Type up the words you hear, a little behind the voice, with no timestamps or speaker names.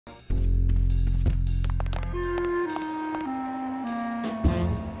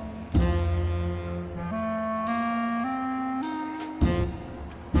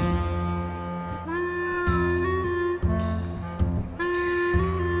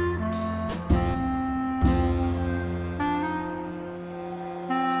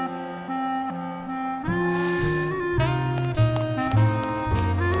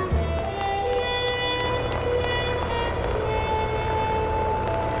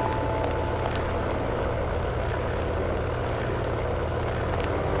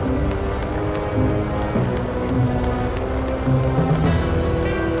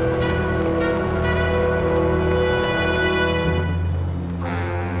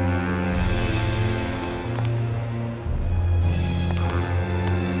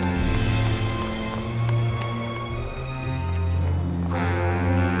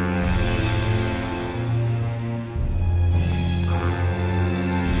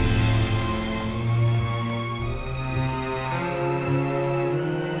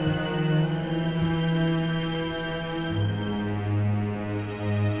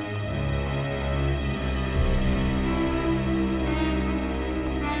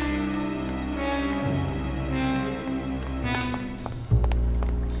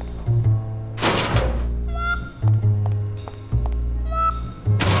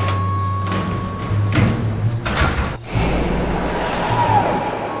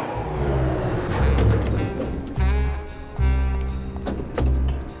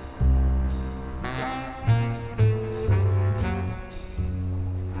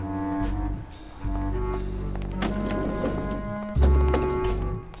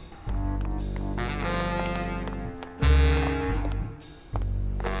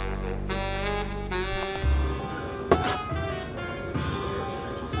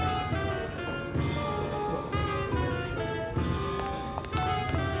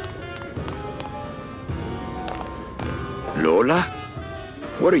Lola?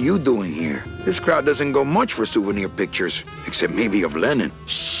 What are you doing here? This crowd doesn't go much for souvenir pictures, except maybe of Lenin.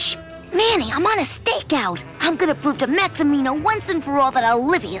 Shh! Manny, I'm on a stakeout. I'm gonna prove to Maximino once and for all that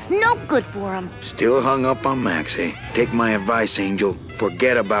Olivia's no good for him. Still hung up on Max, eh? Take my advice, Angel.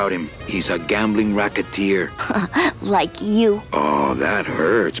 Forget about him. He's a gambling racketeer. Like you. Oh, that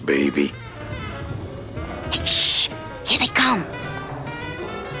hurts, baby. Hey, shh! Here they come.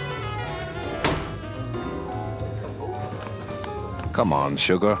 Come on,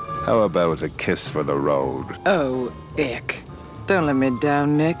 sugar. How about a kiss for the road? Oh, ick. Don't let me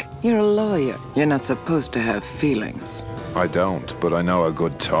down, Nick. You're a lawyer. You're not supposed to have feelings. I don't, but I know a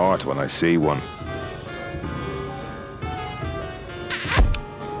good tart when I see one.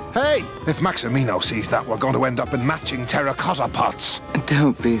 Hey! If Maximino sees that, we're going to end up in matching terracotta pots.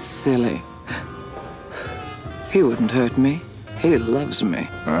 Don't be silly. He wouldn't hurt me. He loves me.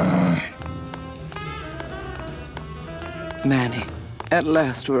 Manny, at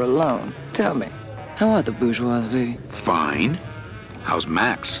last we're alone. Tell me, how are the bourgeoisie? Fine. How's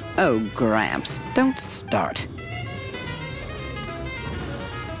Max? Oh, Gramps, don't start.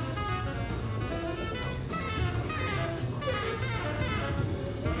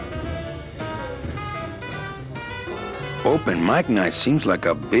 Open mic night seems like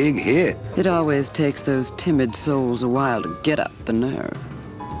a big hit. It always takes those timid souls a while to get up the nerve.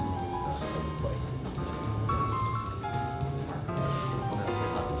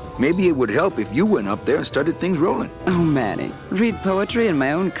 Maybe it would help if you went up there and started things rolling. Oh, Manny, read poetry in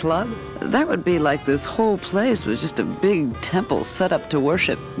my own club? That would be like this whole place was just a big temple set up to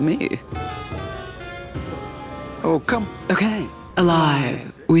worship me. Oh, come. Okay.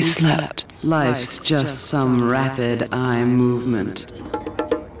 Alive, we slept. Life's just some rapid eye movement.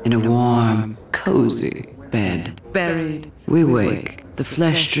 In a warm, cozy bed. Buried, we wake. The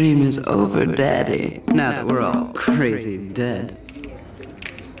flesh dream is over, Daddy. Now that we're all crazy dead.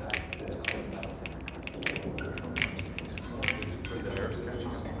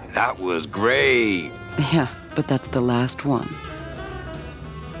 That was great. Yeah, but that's the last one.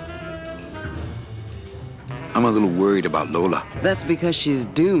 I'm a little worried about Lola. That's because she's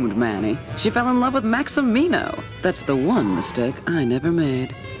doomed, Manny. She fell in love with Maximino. That's the one mistake I never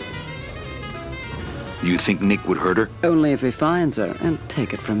made. Do you think Nick would hurt her? Only if he finds her, and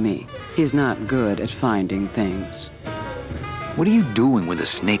take it from me. He's not good at finding things. What are you doing with a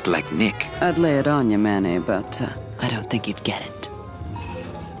snake like Nick? I'd lay it on you, Manny, but I don't think you'd get it.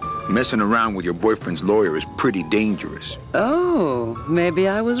 Messing around with your boyfriend's lawyer is pretty dangerous. Oh, maybe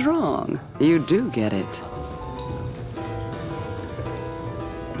I was wrong. You do get it.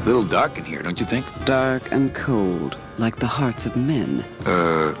 A little dark in here, don't you think? Dark and cold, like the hearts of men.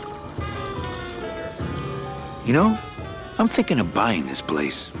 You know, I'm thinking of buying this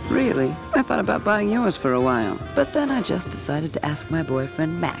place. Really? I thought about buying yours for a while, but then I just decided to ask my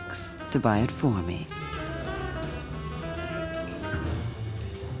boyfriend Max to buy it for me.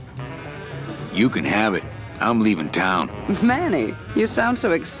 You can have it. I'm leaving town. Manny, you sound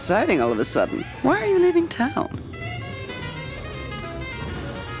so exciting all of a sudden. Why are you leaving town?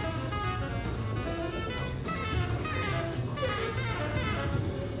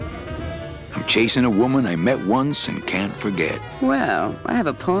 I'm chasing a woman I met once and can't forget. Well, I have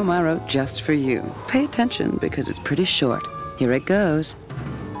a poem I wrote just for you. Pay attention because it's pretty short. Here it goes.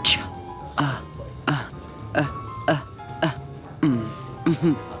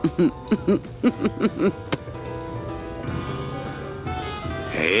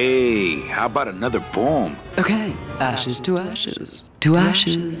 Hey, how about another poem? Okay. Ashes to ashes, to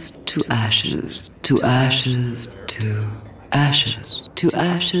ashes, to ashes, to ashes, to ashes, to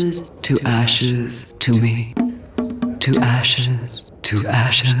ashes, to ashes, to me. To ashes, to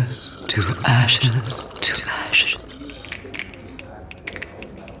ashes, to ashes, to ashes.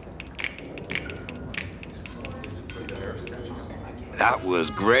 That was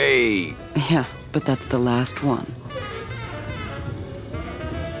great. Yeah, but that's the last one.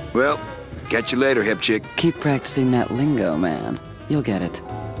 Well, catch you later, hip chick. Keep practicing that lingo, man. You'll get it.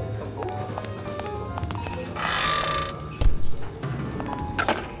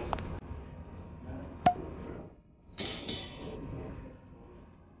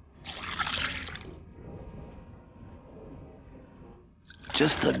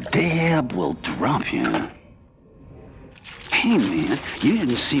 Just a dab will drop you. Hey, man, you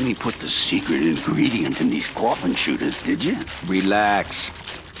didn't see me put the secret ingredient in these coffin shooters, did you? Relax.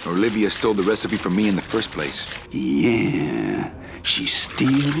 Olivia stole the recipe from me in the first place. Yeah, she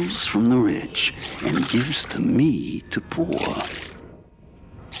steals from the rich and gives to me to poor.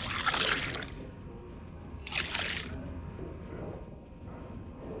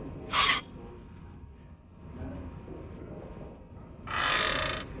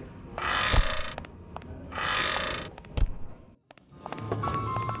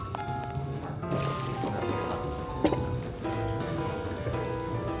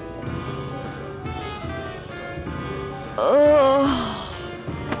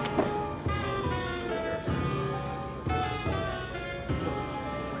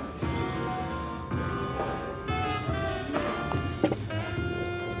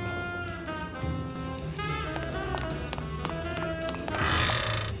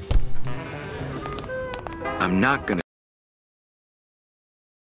 I'm not gonna...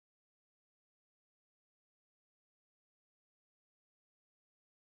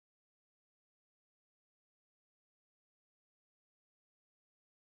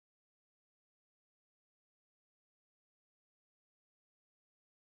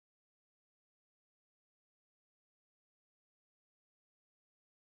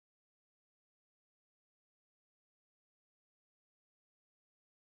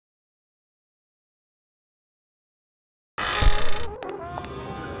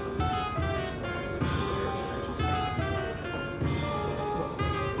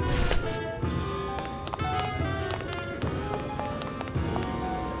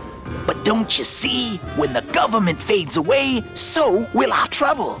 But don't you see? When the government fades away, so will our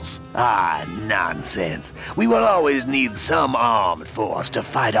troubles. Ah, nonsense. We will always need some armed force to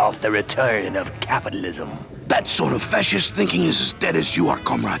fight off the return of capitalism. That sort of fascist thinking is as dead as you are,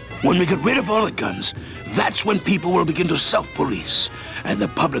 comrade. When we get rid of all the guns, that's when people will begin to self-police. And the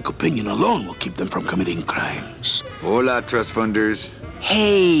public opinion alone will keep them from committing crimes. Hola, trust funders.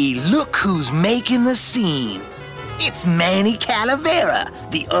 Hey, look who's making the scene. It's Manny Calavera,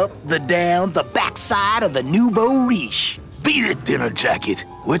 the up, the down, the backside of the nouveau riche. Beat it, dinner jacket.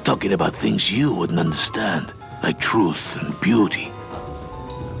 We're talking about things you wouldn't understand, like truth and beauty.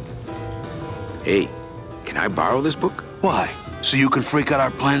 Hey, can I borrow this book? Why? So you can freak out our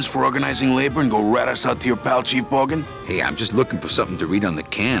plans for organizing labor and go rat us out to your pal, Chief Morgan? Hey, I'm just looking for something to read on the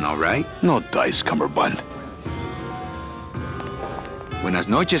can, all right? No dice, Cummerbund. Buenas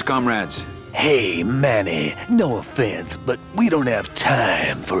noches, comrades. Hey, Manny, no offense, but we don't have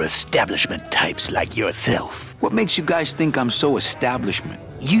time for establishment types like yourself. What makes you guys think I'm so establishment?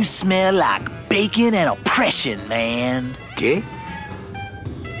 You smell like bacon and oppression, man. ¿Qué?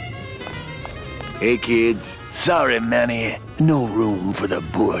 Hey, kids. Sorry, Manny, no room for the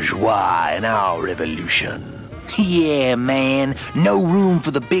bourgeois in our revolution. Yeah, man, no room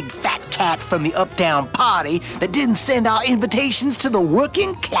for the big fat cat from the uptown party that didn't send our invitations to the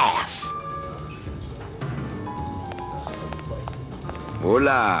working class.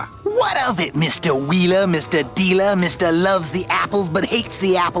 Hola. What of it, Mr. Wheeler, Mr. Dealer, Mr. Loves the apples but hates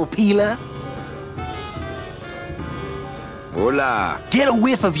the apple peeler? Hola. Get a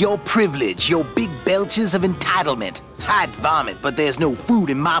whiff of your privilege, your big belches of entitlement. I'd vomit, but there's no food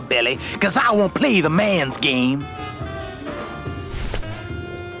in my belly, 'cause I won't play the man's game.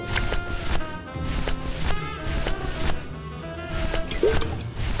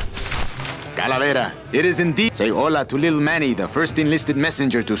 Calavera, it is indeed. Say hola to little Manny, the first enlisted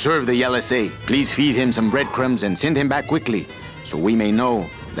messenger to serve the LSA. Please feed him some breadcrumbs and send him back quickly, so we may know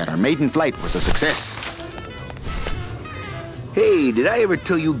that our maiden flight was a success. Hey, did I ever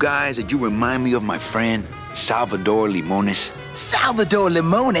tell you guys that you remind me of my friend, Salvador Limones? Salvador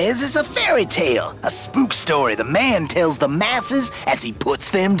Limones is a fairy tale, a spook story the man tells the masses as he puts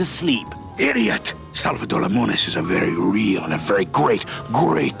them to sleep. Idiot! Salvador Limones is a very real and a very great,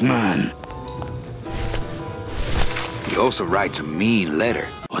 great man. He also writes a mean letter.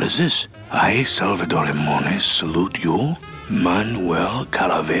 What is this? I, Salvador Limones, salute you, Manuel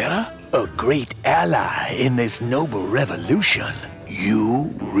Calavera? A great ally in this noble revolution.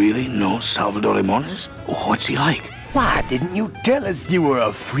 You really know Salvador Limones? What's he like? Why didn't you tell us you were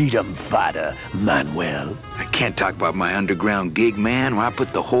a freedom fighter, Manuel? I can't talk about my underground gig, man, where I put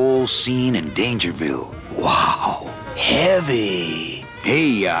the whole scene in Dangerville. Wow, heavy.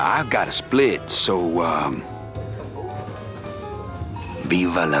 Hey, I've got a split, so,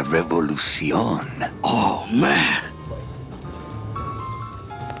 Viva la revolución. Oh, man.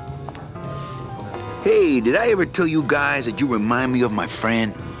 Hey, did I ever tell you guys that you remind me of my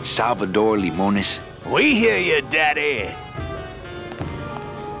friend, Salvador Limones? We hear you, Daddy.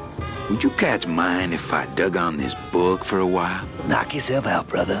 Would you cats mind if I dug on this book for a while? Knock yourself out,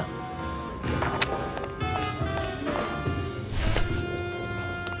 brother.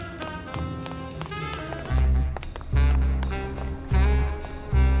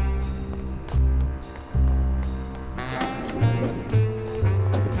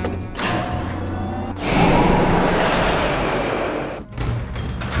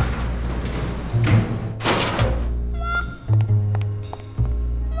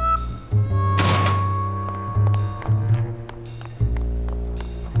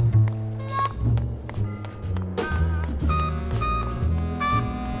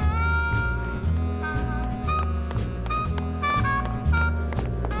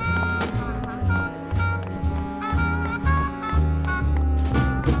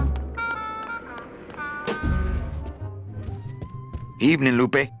 Evening,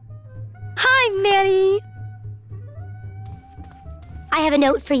 Lupe. Hi, Manny. I have a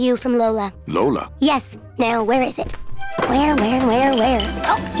note for you from Lola. Lola? Yes, Now, where is it? Where?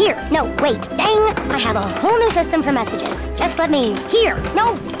 Oh, here. No, wait. Dang! I have a whole new system for messages. Just let me... Here!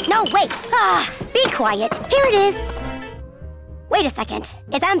 No, wait! Be quiet. Here it is. Wait a second.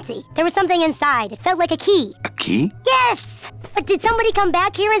 It's empty. There was something inside. It felt like a key. A key? Yes! But did somebody come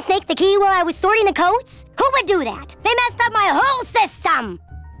back here and snake the key while I was sorting the coats? Who would do that? They messed up my whole system!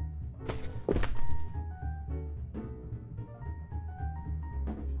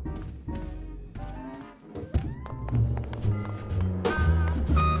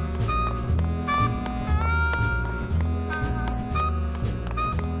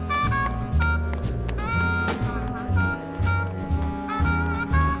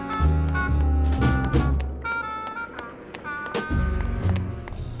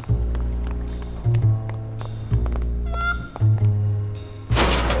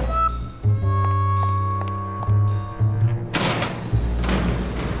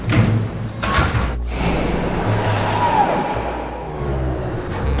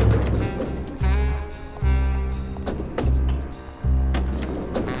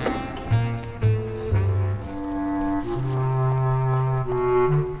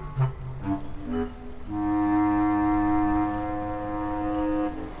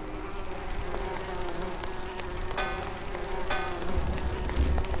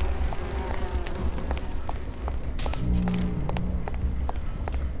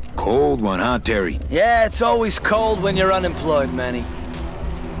 Cold one, huh, Terry? Yeah, it's always cold when you're unemployed, Manny.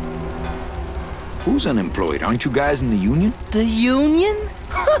 Who's unemployed? Aren't you guys in the union? The union?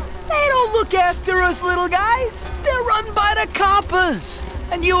 They don't look after us little guys. They're run by the coppers.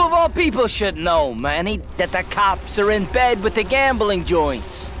 And you of all people should know, Manny, that the cops are in bed with the gambling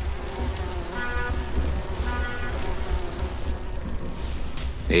joints.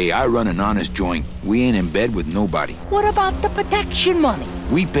 Hey, I run an honest joint. We ain't in bed with nobody. What about the protection money?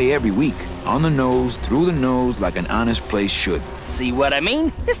 We pay every week. On the nose, through the nose, like an honest place should. See what I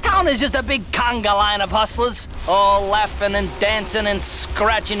mean? This town is just a big conga line of hustlers, all laughing and dancing and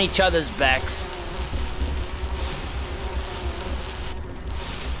scratching each other's backs.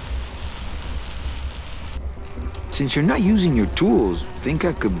 Since you're not using your tools, think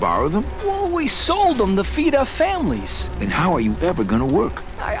I could borrow them? Well, we sold them to feed our families. Then how are you ever gonna work?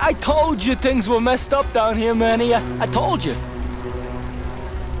 I told you things were messed up down here, Manny. I told you.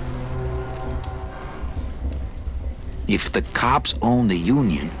 If the cops own the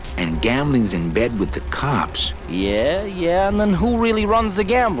union, and gambling's in bed with the cops... Yeah, and then who really runs the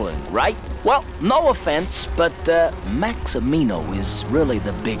gambling, right? Well, no offense, but Maximino is really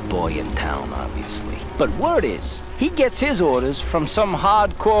the big boy in town, obviously. But word is, he gets his orders from some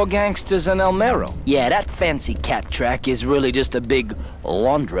hardcore gangsters in El Mero. Yeah, that fancy cat track is really just a big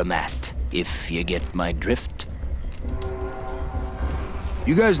laundromat, if you get my drift.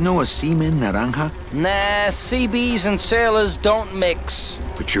 You guys know a seaman, Naranja? Nah, CBs and sailors don't mix.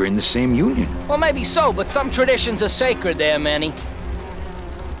 But you're in the same union. Well, maybe so, but some traditions are sacred there, Manny.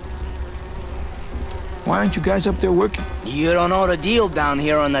 Why aren't you guys up there working? You don't know the deal down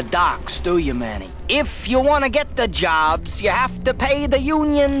here on the docks, do you, Manny? If you want to get the jobs, you have to pay the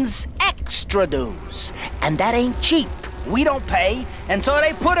unions extra dues. And that ain't cheap. We don't pay, and so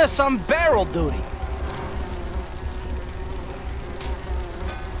they put us on barrel duty.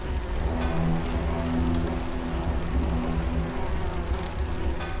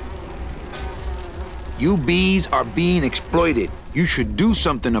 You bees are being exploited. You should do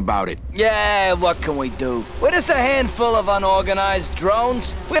something about it. Yeah, what can we do? We're just a handful of unorganized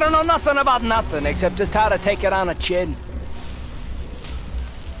drones. We don't know nothing about nothing except just how to take it on a chin.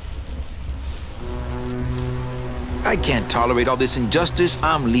 I can't tolerate all this injustice.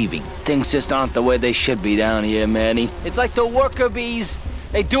 I'm leaving. Things just aren't the way they should be down here, Manny. It's like the worker bees.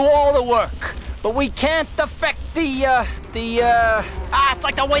 They do all the work, but we can't affect it's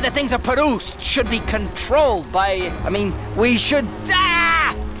like the way that things are produced should be controlled by, we should,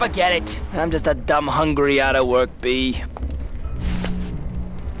 forget it. I'm just a dumb, hungry, out-of-work bee.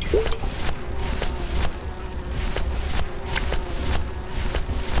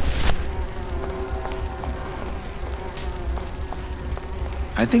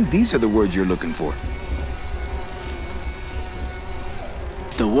 I think these are the words you're looking for.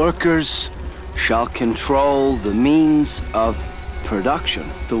 The workers shall control the means of production.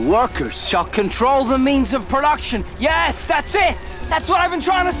 The workers shall control the means of production. Yes, that's it! That's what I've been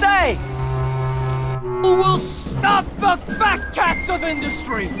trying to say! Who will stop the fat cats of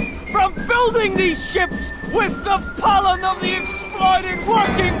industry from building these ships with the pollen of the exploited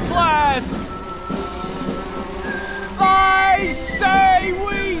working class? I say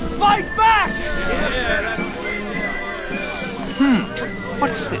we fight back!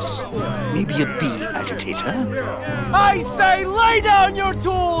 What's this? Maybe a bee agitator? I say lay down your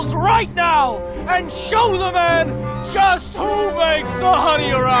tools right now and show the man just who makes the honey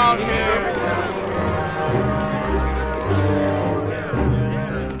around here.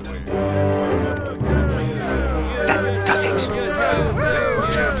 That does it.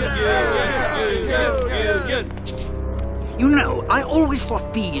 You know, I always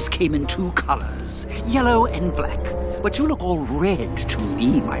thought bees came in two colors, yellow and black. But you look all red to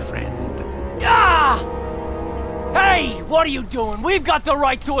me, my friend. Ah! Hey, what are you doing? We've got the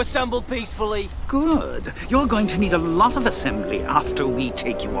right to assemble peacefully. Good. You're going to need a lot of assembly after we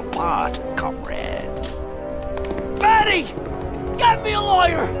take you apart, comrade. Manny! Get me a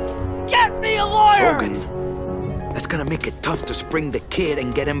lawyer! Get me a lawyer! Logan, that's gonna make it tough to spring the kid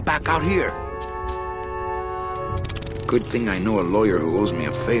and get him back out here. Good thing I know a lawyer who owes me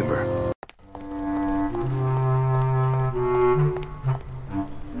a favor.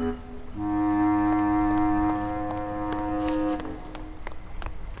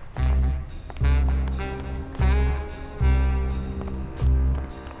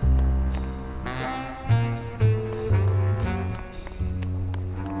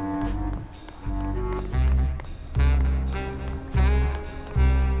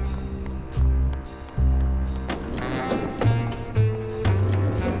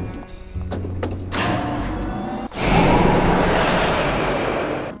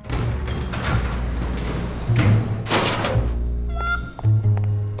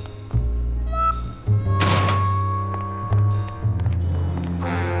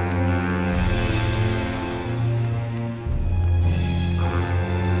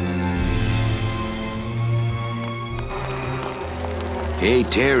 Hey,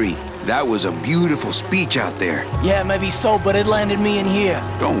 Terry, that was a beautiful speech out there. Yeah, maybe so, but it landed me in here.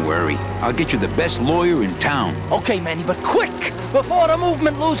 Don't worry, I'll get you the best lawyer in town. Okay, Manny, but quick, before the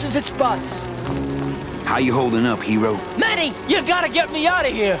movement loses its buzz. How you holding up, hero? Manny, you gotta get me out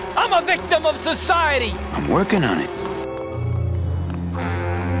of here. I'm a victim of society. I'm working on it.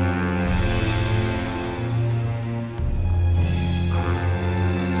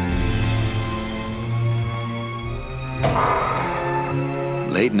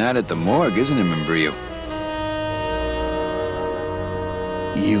 Late night at the morgue, isn't it, Membrillo?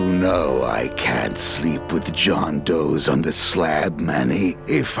 You know I can't sleep with John Doe's on the slab, Manny.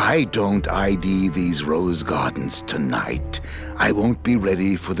 If I don't ID these rose gardens tonight, I won't be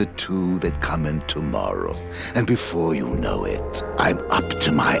ready for the two that come in tomorrow. And before you know it, I'm up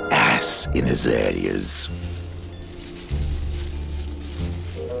to my ass in azaleas.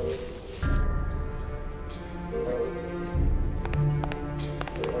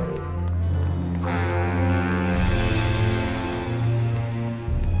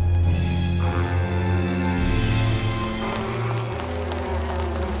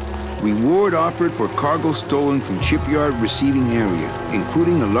 Reward offered for cargo stolen from shipyard receiving area,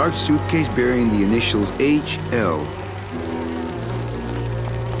 including a large suitcase bearing the initials HL.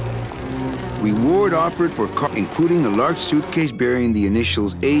 Reward offered for including a large suitcase bearing the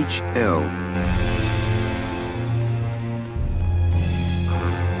initials HL.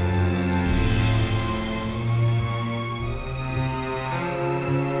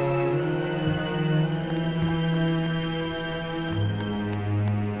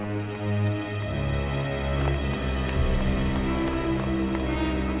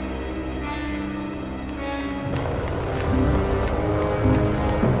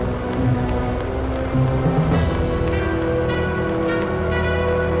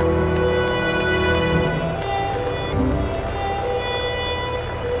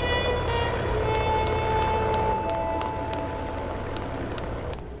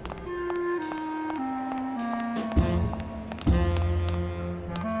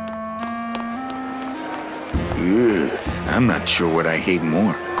 I'm not sure what I hate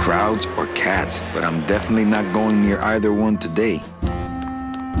more, crowds or cats, but I'm definitely not going near either one today.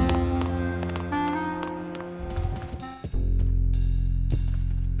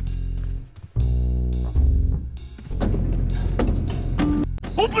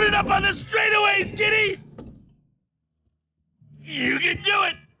 Open it up on the straightaways, Giddy! You can do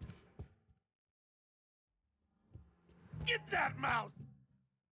it! Get that mouse!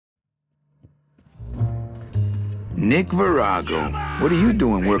 Nick Virago, what are you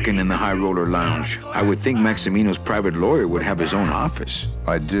doing working in the High Roller Lounge? I would think Maximino's private lawyer would have his own office.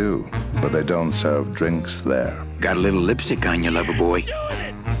 I do, but they don't serve drinks there. Got a little lipstick on you, lover boy.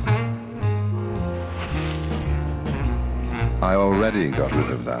 I already got rid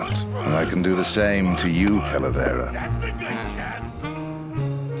of that, and I can do the same to you, Calavera. That's a good cat!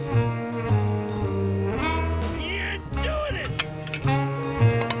 You're doing it!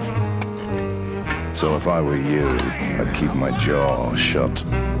 So if I were you, I'd keep my jaw shut.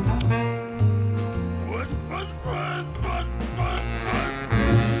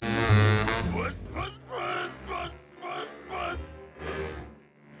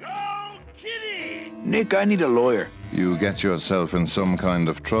 Nick, I need a lawyer. You get yourself in some kind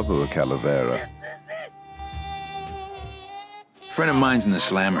of trouble, Calavera. Friend of mine's in the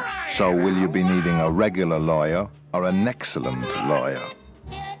slammer. So will you be needing a regular lawyer or an excellent lawyer?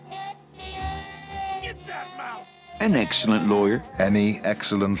 An excellent lawyer. Any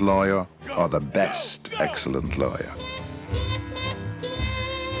excellent lawyer or the best excellent lawyer?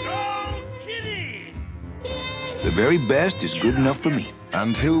 The very best is good enough for me.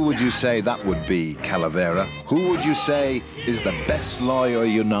 And who would you say that would be, Calavera? Who would you say is the best lawyer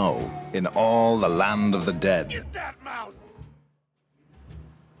you know in all the land of the dead? Get that mouse!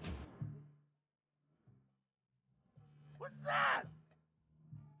 What's that?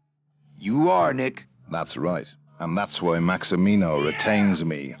 You are, Nick. That's right. And that's why Maximino retains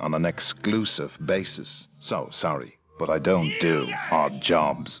me on an exclusive basis. So, sorry, but I don't do odd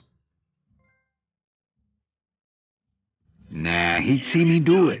jobs. Nah, he'd see me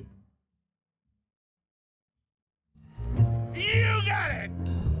do it. You got it!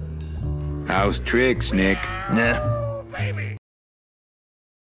 How's tricks, Nick? Nah. Oh, baby!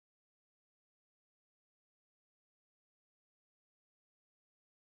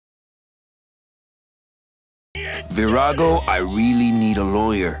 Virago, I really need a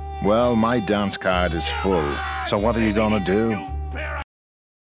lawyer. Well, my dance card is full. So what are you gonna do?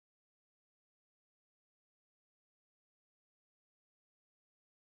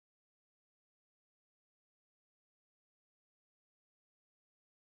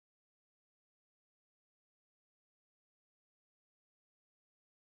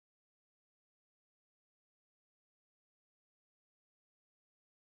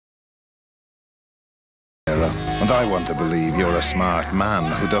 And I want to believe you're a smart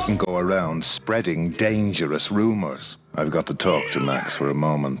man who doesn't go around spreading dangerous rumors. I've got to talk to Max for a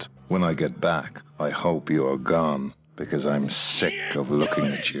moment. When I get back, I hope you're gone, because I'm sick of looking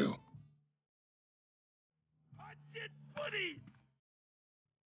at you.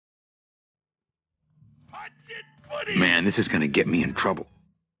 Man, this is gonna get me in trouble.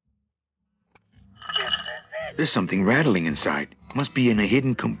 There's something rattling inside. Must be in a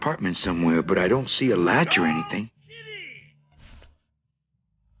hidden compartment somewhere, but I don't see a latch or anything.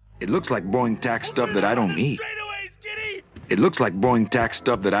 It looks like Boeing tax stuff that I don't need. It looks like Boeing tax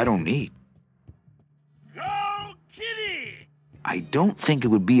stuff that I don't need. I don't think it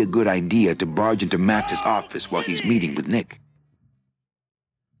would be a good idea to barge into Max's office while he's meeting with Nick.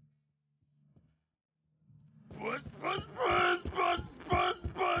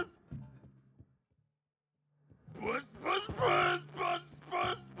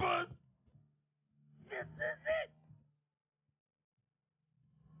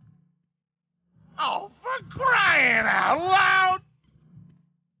 Oh, for crying out loud!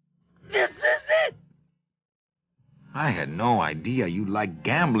 This is it! I had no idea you liked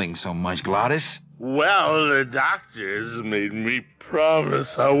gambling so much, Glottis. Well, the doctors made me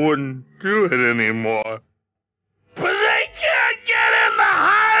promise I wouldn't do it anymore. But they can't get in the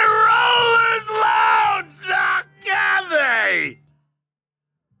high rollers lounge, now can they?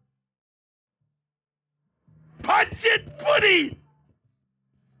 Punch it, Putty!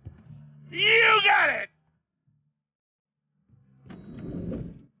 You got it!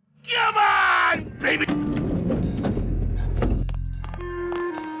 Come on, baby!